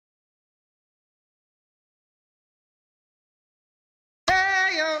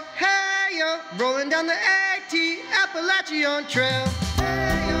rolling down the AT Appalachian Trail.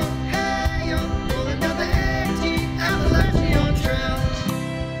 Hey-yo, rolling down the AT Appalachian Trail.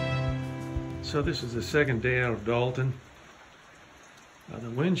 So this is the second day out of Dalton. The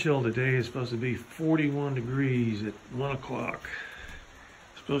wind chill today is supposed to be 41 degrees at 1 o'clock.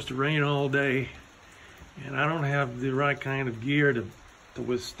 It's supposed to rain all day, and I don't have the right kind of gear to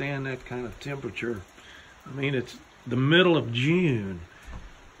withstand that kind of temperature. I mean, it's the middle of June,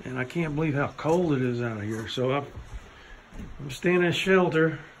 and I can't believe how cold it is out here. So I'm staying in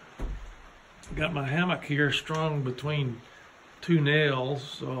shelter. Got my hammock here strung between two nails,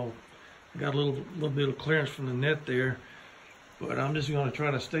 so I got a little bit of clearance from the net there. But I'm just going to try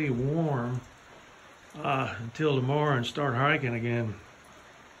to stay warm until tomorrow and start hiking again.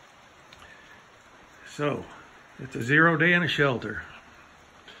 So, it's a 0 day in a shelter.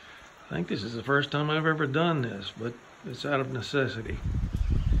 I think this is the first time I've ever done this, but it's out of necessity.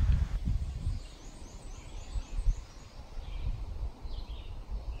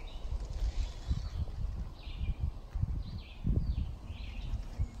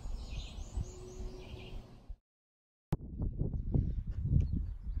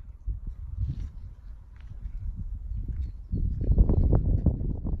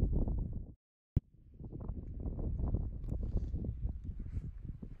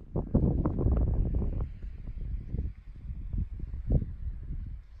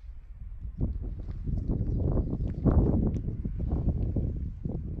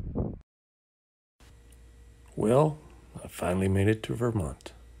 Well, I finally made it to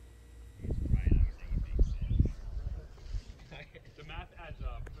Vermont.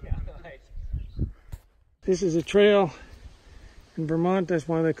 This is a trail in Vermont. That's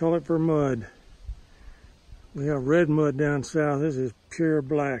why they call it Vermud. We have red mud down south. This is pure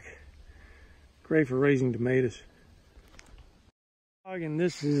black. Great for raising tomatoes. And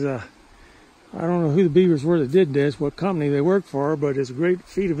this is I don't know who the beavers were that did this, what company they work for, but it's a great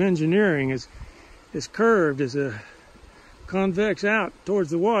feat of engineering. It's curved, it's a convex out towards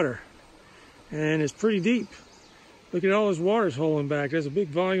the water, and it's pretty deep. Look at all this water's holding back. There's a big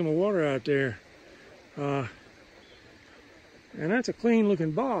volume of water out there, and that's a clean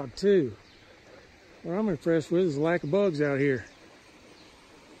looking bog too. What I'm impressed with is the lack of bugs out here.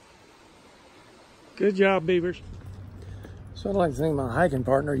 Good job, beavers. So I'd like to thank my hiking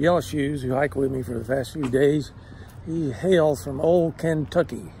partner, Yellow Shoes, who hiked with me for the past few days. He hails from Old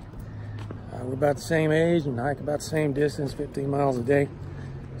Kentucky. We're about the same age and hike about the same distance, 15 miles a day.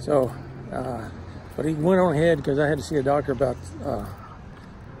 So, but he went on ahead because I had to see a doctor about, I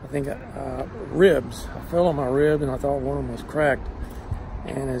think, ribs. I fell on my rib and I thought one of them was cracked.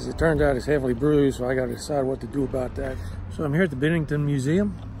 And as it turns out, it's heavily bruised, so I got to decide what to do about that. So I'm here at the Bennington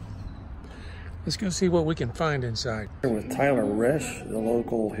Museum. Let's go see what we can find inside. Here with Tyler Resch, the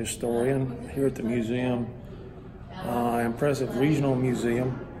local historian here at the museum, impressive regional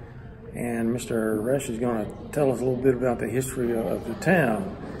museum. And Mr. Resch is going to tell us a little bit about the history of the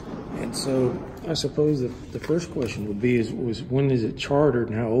town. And so I suppose the first question would be was when is it chartered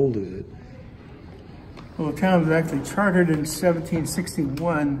and how old is it? Well, the town was actually chartered in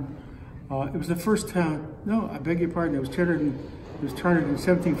 1761. It was the first town, no, I beg your pardon, it was chartered in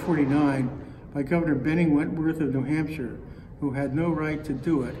 1749 by Governor Bennington Wentworth of New Hampshire, who had no right to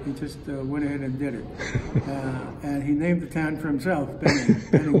do it. He just went ahead and did it. And he named the town for himself,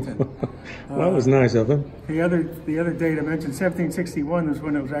 Bennington. Well, that was nice of him. The other date I mentioned, 1761, was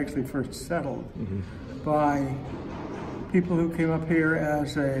when it was actually first settled by people who came up here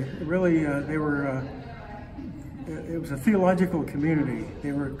as it was a theological community.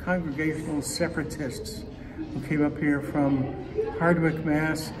 They were congregational separatists who came up here from Hardwick,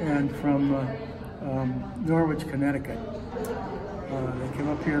 Mass. And from Norwich, Connecticut. They came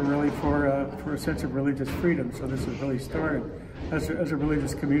up here really for a sense of religious freedom. So this was really started as a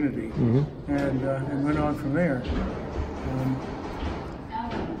religious community, and went on from there.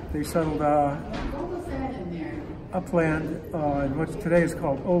 They settled upland in what today is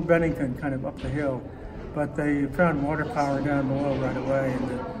called Old Bennington, kind of up the hill. But they found water power down below right away. In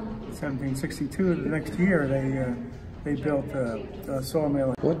 1762, the next year, they built a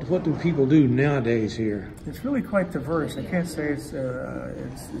sawmill. What do people do nowadays here? It's really quite diverse. I can't say it's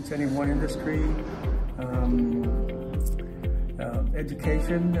any one industry.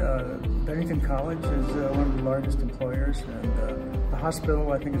 Education. Bennington College is one of the largest employers, and the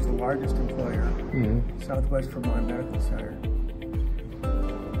hospital, I think, is the largest employer. Southwest Vermont Medical Center.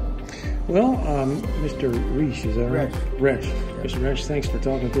 Well, Mr. Resch, is that right? Resch. Mr. Resch, thanks for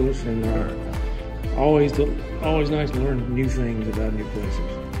talking to us, and always nice to learn new things about new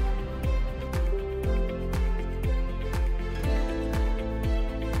places.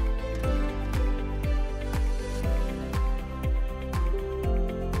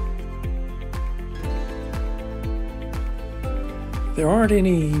 There aren't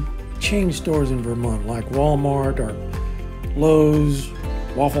any chain stores in Vermont like Walmart or Lowe's,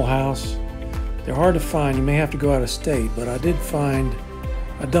 Waffle House. They're hard to find. You may have to go out of state, but I did find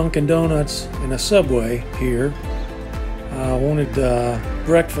a Dunkin' Donuts and a Subway here. I wanted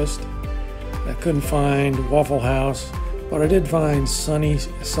breakfast. I couldn't find Waffle House, but I did find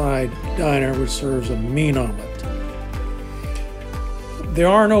Sunnyside Diner, which serves a mean omelet. There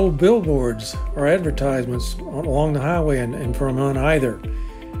are no billboards or advertisements along the highway in Vermont either,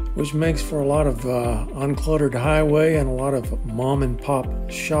 which makes for a lot of uncluttered highway and a lot of mom and pop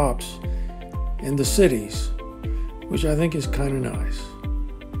shops in the cities, which I think is kind of nice.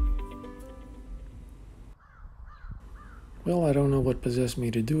 Well, I don't know what possessed me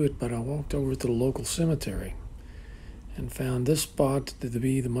to do it, but I walked over to the local cemetery and found this spot to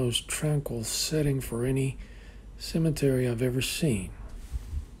be the most tranquil setting for any cemetery I've ever seen.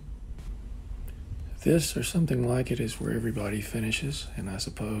 This, or something like it, is where everybody finishes, and I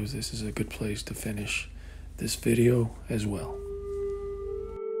suppose this is a good place to finish this video as well.